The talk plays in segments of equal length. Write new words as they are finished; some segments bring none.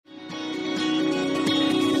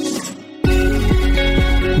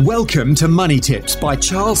Welcome to Money Tips by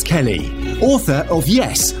Charles Kelly, author of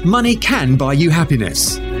Yes, Money Can Buy You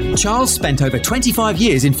Happiness. Charles spent over 25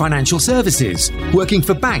 years in financial services, working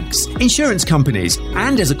for banks, insurance companies,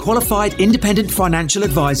 and as a qualified independent financial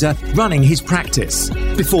advisor running his practice,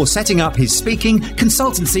 before setting up his speaking,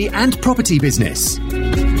 consultancy, and property business.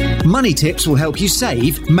 Money Tips will help you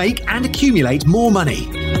save, make, and accumulate more money,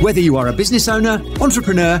 whether you are a business owner,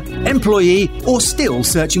 entrepreneur, employee, or still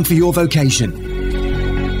searching for your vocation.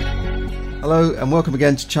 Hello and welcome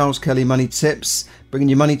again to Charles Kelly Money Tips, bringing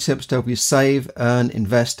you money tips to help you save, earn,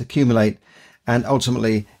 invest, accumulate, and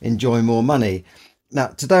ultimately enjoy more money. Now,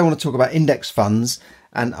 today I want to talk about index funds,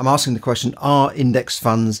 and I'm asking the question, are index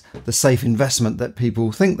funds the safe investment that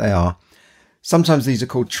people think they are? Sometimes these are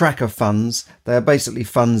called tracker funds. They are basically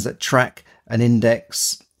funds that track an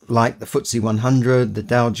index like the FTSE 100, the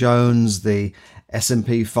Dow Jones, the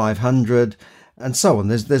S&P 500, and so on.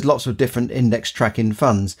 There's lots of different index tracking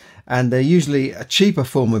funds, and they're usually a cheaper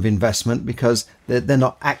form of investment because they're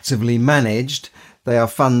not actively managed. They are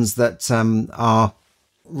funds that are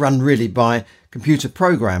run really by computer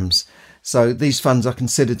programs. So these funds are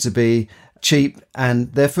considered to be cheap,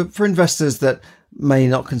 and they're for investors that may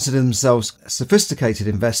not consider themselves sophisticated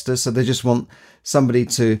investors. So they just want somebody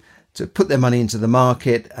to put their money into the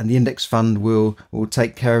market, and the index fund will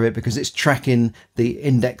take care of it because it's tracking the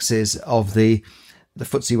indexes of the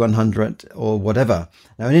FTSE 100 or whatever.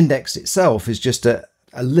 Now, an index itself is just a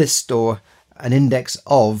list or an index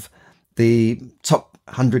of the top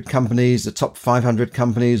 100 companies, the top 500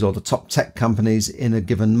 companies, or the top tech companies in a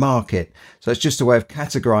given market. So it's just a way of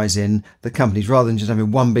categorizing the companies rather than just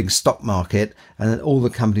having one big stock market and then all the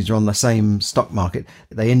companies are on the same stock market.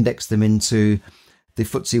 They index them into the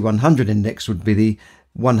FTSE 100 index would be the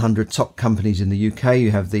 100 top companies in the UK.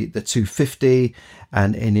 You have the 250,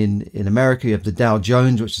 and in America you have the Dow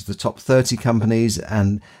Jones, which is the top 30 companies,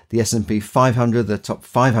 and the S&P 500, the top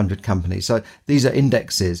 500 companies. So these are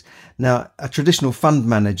indexes. Now, a traditional fund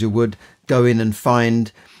manager would go in and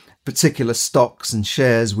find particular stocks and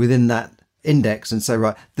shares within that index and say,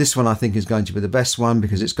 right, this one I think is going to be the best one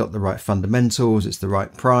because it's got the right fundamentals, it's the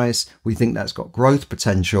right price, we think that's got growth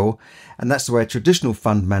potential. And that's the way a traditional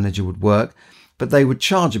fund manager would work, but they would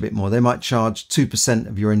charge a bit more. They might charge 2%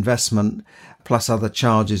 of your investment plus other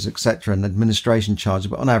charges, etc., and administration charges,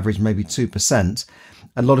 but on average maybe 2%.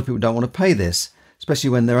 And a lot of people don't want to pay this, especially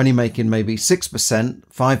when they're only making maybe 6%,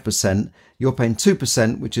 5%. You're paying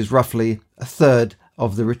 2%, which is roughly a third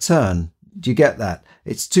of the return. Do you get that?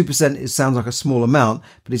 It's 2%. It sounds like a small amount,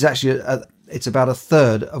 but it's actually it's about a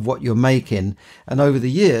third of what you're making. And over the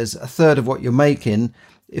years, a third of what you're making,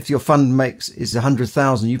 if your fund is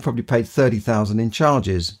 100,000, you probably paid 30,000 in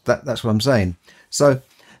charges. That's what I'm saying. So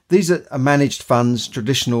these are managed funds,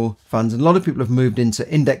 traditional funds. And a lot of people have moved into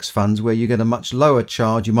index funds where you get a much lower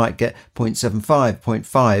charge. You might get 0.75,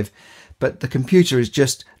 0.5, but the computer is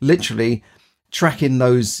just literally tracking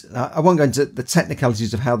those. I won't go into the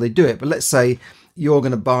technicalities of how they do it, but let's say you're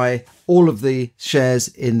going to buy all of the shares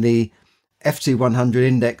in the FT 100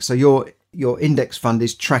 index. So your index fund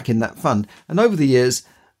is tracking that fund. And over the years,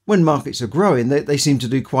 when markets are growing, they seem to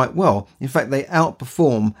do quite well. In fact, they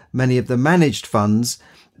outperform many of the managed funds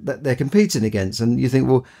that they're competing against. And you think,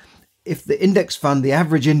 well, if the index fund, the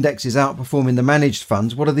average index is outperforming the managed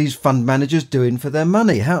funds, what are these fund managers doing for their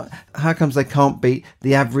money? How comes they can't beat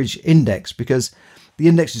the average index? Because the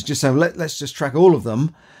index is just saying, let's just track all of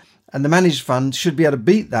them. And the managed fund should be able to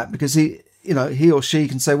beat that because he or she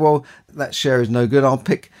can say, well, that share is no good. I'll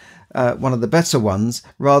pick one of the better ones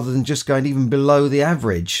rather than just going even below the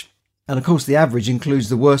average. And of course, the average includes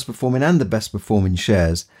the worst performing and the best performing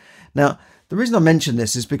shares. Now, the reason I mention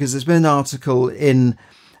this is because there's been an article in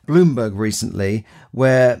Bloomberg recently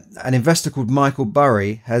where an investor called Michael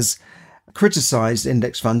Burry has criticized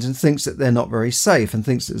index funds and thinks that they're not very safe and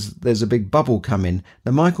thinks there's a big bubble coming.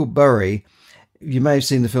 Now, Michael Burry, you may have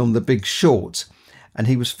seen the film The Big Short, and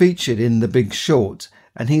he was featured in The Big Short,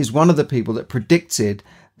 and he's one of the people that predicted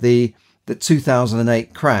the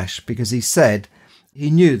 2008 crash because he said he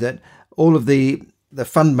knew that all of the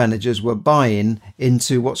fund managers were buying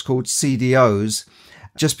into what's called CDOs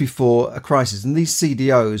just before a crisis. And these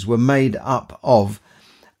CDOs were made up of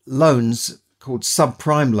loans called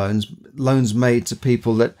subprime loans made to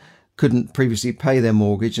people that couldn't previously pay their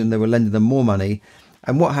mortgage and they were lending them more money.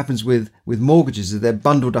 And what happens with mortgages is they're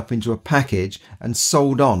bundled up into a package and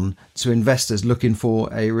sold on to investors looking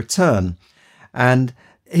for a return. And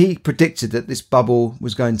he predicted that this bubble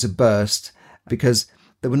was going to burst because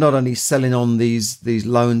they were not only selling on these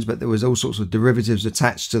loans, but there was all sorts of derivatives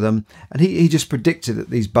attached to them. And he just predicted that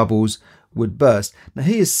these bubbles would burst. Now,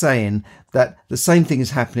 he is saying that the same thing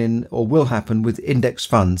is happening or will happen with index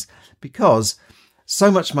funds, because so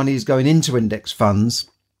much money is going into index funds,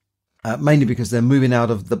 mainly because they're moving out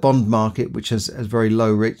of the bond market, which has very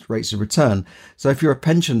low rates of return. So if you're a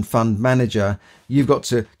pension fund manager, you've got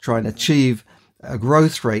to try and achieve a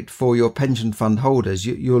growth rate for your pension fund holders.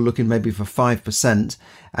 You're looking maybe for 5%,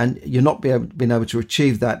 and you're not being able to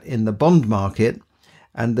achieve that in the bond market.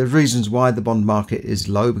 And the reasons why the bond market is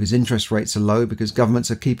low, because interest rates are low, because governments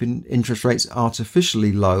are keeping interest rates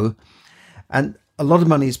artificially low. And a lot of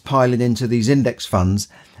money is piling into these index funds.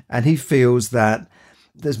 And he feels that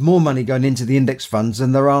there's more money going into the index funds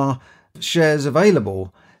than there are shares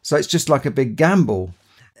available. So it's just like a big gamble.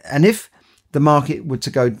 And if the market were to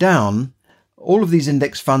go down, all of these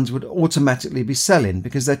index funds would automatically be selling,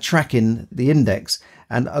 because they're tracking the index.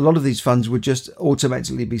 And a lot of these funds would just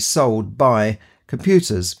automatically be sold by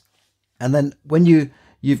computers. And then when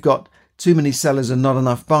you've got too many sellers and not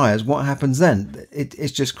enough buyers, what happens then?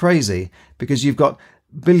 It's just crazy, because you've got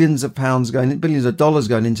billions of dollars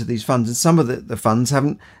going into these funds, and some of the funds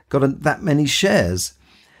haven't got that many shares.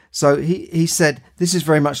 So he said this is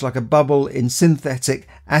very much like a bubble in synthetic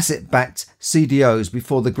asset-backed CDOs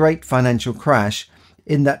before the great financial crash,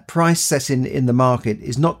 in that price setting in the market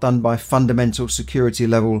is not done by fundamental security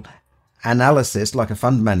level analysis like a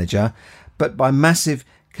fund manager, but by massive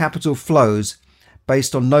capital flows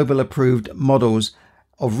based on Nobel approved models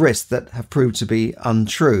of risk that have proved to be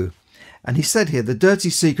untrue. And he said here, the dirty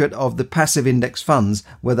secret of the passive index funds,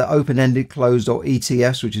 whether open-ended, closed or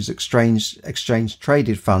ETFs, which is exchange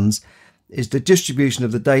traded funds, is the distribution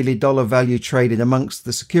of the daily dollar value traded amongst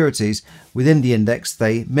the securities within the index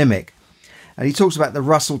they mimic. And he talks about the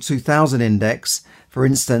Russell 2000 index, for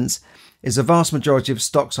instance, is a vast majority of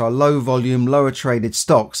stocks are low volume, lower traded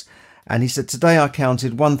stocks. And he said, today I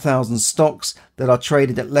counted 1,000 stocks that are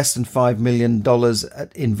traded at less than $5 million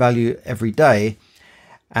in value every day.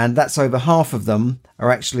 And that's over half of them are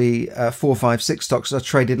actually 4, 5, 6 stocks that are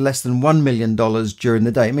traded less than $1 million during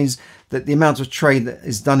the day. It means that the amount of trade that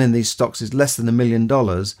is done in these stocks is less than $1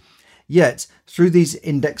 million. Yet, through these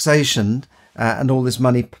indexation and all this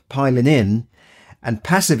money piling in and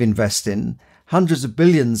passive investing, hundreds of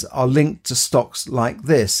billions are linked to stocks like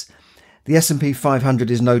this. The S&P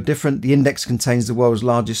 500 is no different. The index contains the world's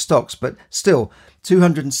largest stocks, but still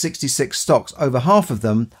 266 stocks, over half of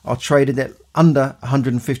them are traded at under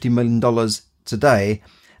 $150 million today.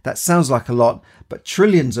 That sounds like a lot, but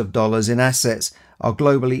trillions of dollars in assets are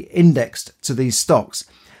globally indexed to these stocks.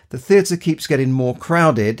 The theatre keeps getting more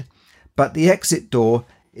crowded, but the exit door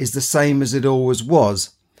is the same as it always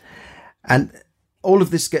was. And all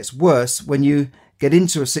of this gets worse when you get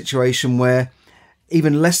into a situation where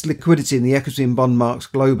even less liquidity in the equity and bond markets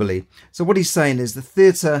globally. So what he's saying is the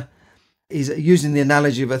theatre is using the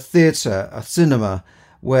analogy of a theatre, a cinema,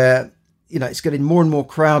 where it's getting more and more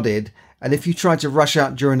crowded. And if you try to rush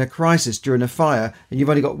out during a crisis, during a fire, and you've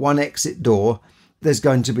only got one exit door, there's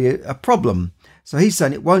going to be a problem. So he's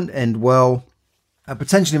saying it won't end well.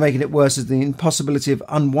 Potentially making it worse is the impossibility of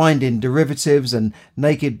unwinding derivatives and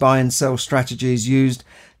naked buy and sell strategies used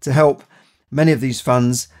to help many of these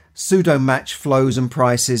funds pseudo-match flows and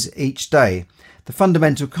prices each day. The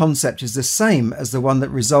fundamental concept is the same as the one that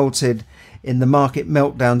resulted in the market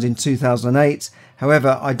meltdowns in 2008.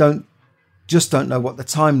 However, I don't know what the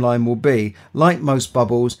timeline will be. Like most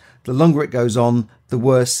bubbles, the longer it goes on, the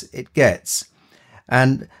worse it gets.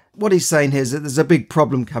 And what he's saying here is that there's a big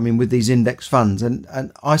problem coming with these index funds. And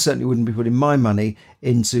I certainly wouldn't be putting my money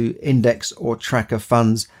into index or tracker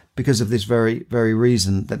funds because of this very, very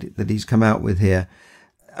reason that he's come out with here.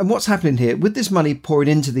 And what's happening here, with this money pouring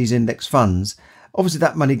into these index funds, obviously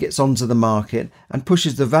that money gets onto the market and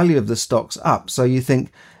pushes the value of the stocks up. So you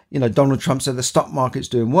think, Donald Trump said the stock market's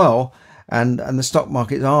doing well, and the stock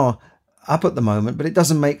markets are up at the moment, but it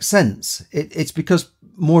doesn't make sense. It's because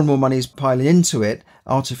more and more money is piling into it,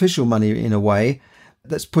 artificial money in a way,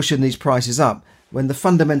 that's pushing these prices up, when the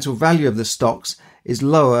fundamental value of the stocks is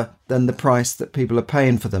lower than the price that people are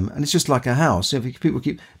paying for them. And it's just like a house. If people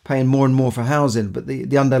keep paying more and more for housing, but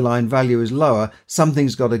the underlying value is lower,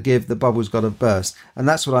 something's got to give, the bubble's got to burst. And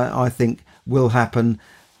that's what I think will happen.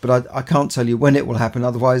 But I can't tell you when it will happen.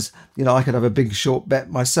 Otherwise, I could have a big short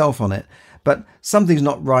bet myself on it. But something's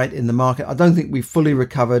not right in the market. I don't think we've fully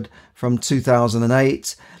recovered from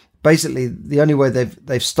 2008. Basically, the only way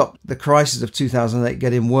they've stopped the crisis of 2008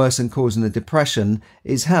 getting worse and causing a depression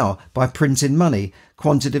is how? By printing money,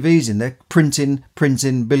 quantitative easing. They're printing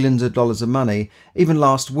billions of dollars of money. Even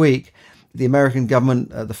last week, the American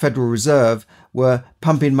government, the Federal Reserve, were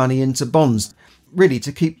pumping money into bonds, really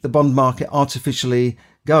to keep the bond market artificially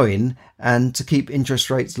going and to keep interest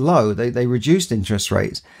rates low. They reduced interest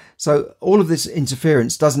rates. So all of this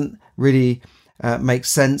interference doesn't really make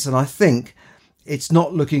sense. And I think it's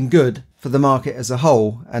not looking good for the market as a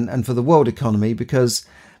whole and for the world economy, because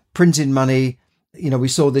printing money, we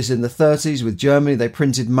saw this in the 30s with Germany. They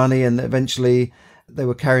printed money and eventually they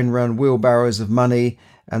were carrying around wheelbarrows of money.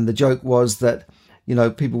 And the joke was that,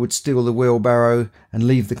 people would steal the wheelbarrow and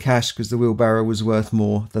leave the cash because the wheelbarrow was worth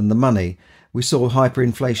more than the money. We saw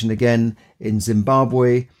hyperinflation again in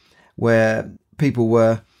Zimbabwe, where people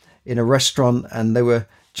were in a restaurant and they were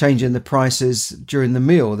changing the prices during the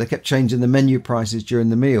meal. They kept changing the menu prices during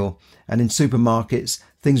the meal. And in supermarkets,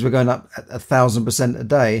 things were going up at 1,000% a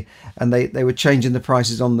day. And they were changing the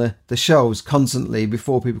prices on the shelves constantly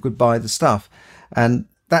before people could buy the stuff. And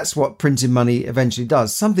that's what printing money eventually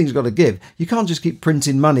does. Something's got to give. You can't just keep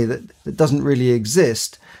printing money that doesn't really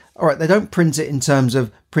exist. All right, they don't print it in terms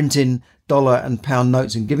of printing dollar and pound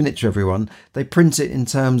notes and giving it to everyone. They print it in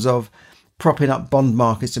terms of propping up bond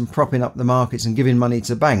markets and propping up the markets and giving money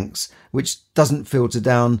to banks, which doesn't filter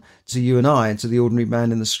down to you and I, to the ordinary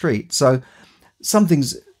man in the street. So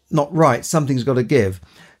something's not right. Something's got to give.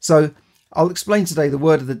 So I'll explain today the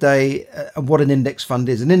word of the day and what an index fund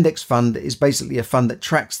is. An index fund is basically a fund that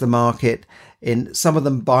tracks the market. Some of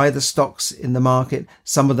them buy the stocks in the market.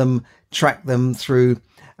 Some of them track them through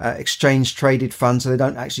exchange traded funds. So they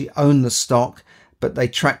don't actually own the stock, but they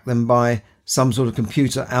track them by some sort of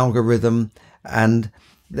computer algorithm, and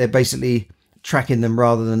they're basically tracking them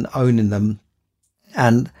rather than owning them.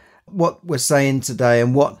 And what we're saying today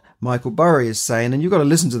and what Michael Burry is saying, and you've got to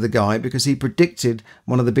listen to the guy because he predicted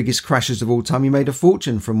one of the biggest crashes of all time. He made a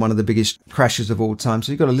fortune from one of the biggest crashes of all time.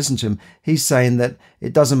 So you've got to listen to him. He's saying that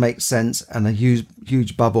it doesn't make sense and a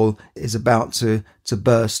huge bubble is about to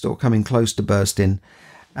burst or coming close to bursting.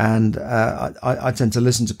 And I tend to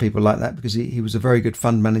listen to people like that because he was a very good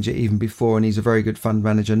fund manager even before, and he's a very good fund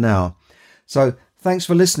manager now. So thanks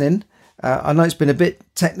for listening. I know it's been a bit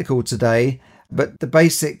technical today, but the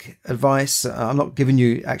basic advice, I'm not giving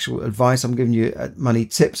you actual advice, I'm giving you money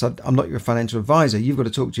tips. I'm not your financial advisor. You've got to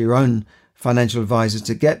talk to your own financial advisor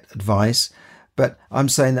to get advice. But I'm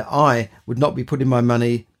saying that I would not be putting my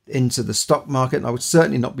money into the stock market, and I would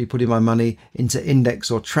certainly not be putting my money into index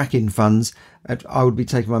or tracking funds. I would be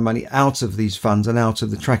taking my money out of these funds and out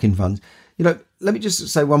of the tracking funds. Let me just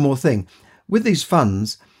say one more thing. With these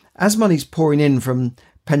funds, as money's pouring in from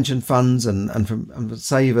pension funds and from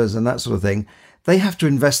savers and that sort of thing, they have to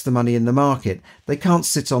invest the money in the market. They can't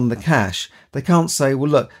sit on the cash. They can't say, well,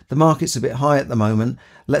 look, the market's a bit high at the moment.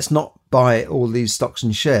 Let's not buy all these stocks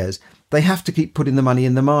and shares. They have to keep putting the money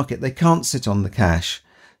in the market. They can't sit on the cash.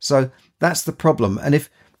 So that's the problem. And if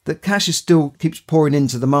the cash still keeps pouring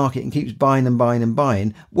into the market and keeps buying and buying and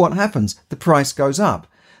buying, what happens? The price goes up.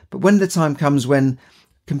 But when the time comes when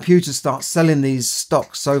computers start selling these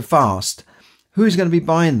stocks so fast, who's going to be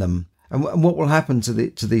buying them? And what will happen to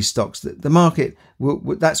these stocks? The market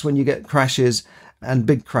that's when you get crashes and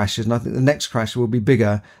big crashes. And I think the next crash will be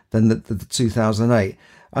bigger than the 2008.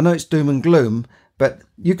 I know it's doom and gloom, but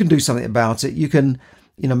you can do something about it. You can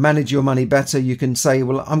manage your money better. You can say,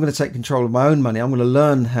 well, I'm going to take control of my own money. I'm going to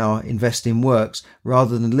learn how investing works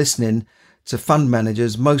rather than listening to fund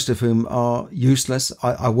managers, most of whom are useless.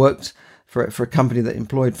 I worked for a company that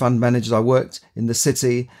employed fund managers. I worked in the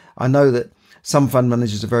city. I know that some fund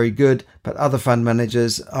managers are very good, but other fund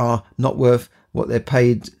managers are not worth what they're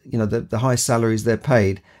paid, the high salaries they're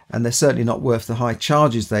paid. And they're certainly not worth the high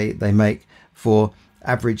charges they make for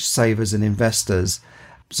average savers and investors.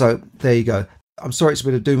 So there you go. I'm sorry it's a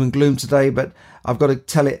bit of doom and gloom today, but I've got to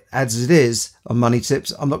tell it as it is on Money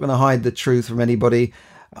Tips. I'm not going to hide the truth from anybody.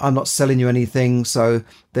 I'm not selling you anything. So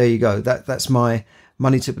there you go. That's my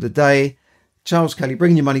money tip of the day. Charles Kelly,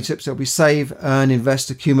 bringing you money tips to help you save, earn,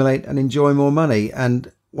 invest, accumulate, and enjoy more money.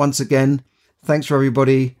 And once again, thanks for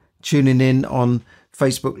everybody tuning in on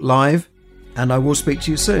Facebook Live, and I will speak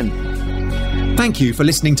to you soon. Thank you for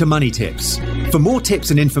listening to Money Tips. For more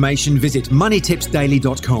tips and information, visit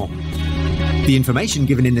moneytipsdaily.com. The information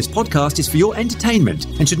given in this podcast is for your entertainment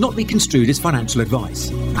and should not be construed as financial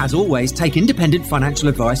advice. As always, take independent financial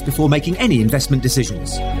advice before making any investment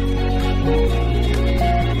decisions.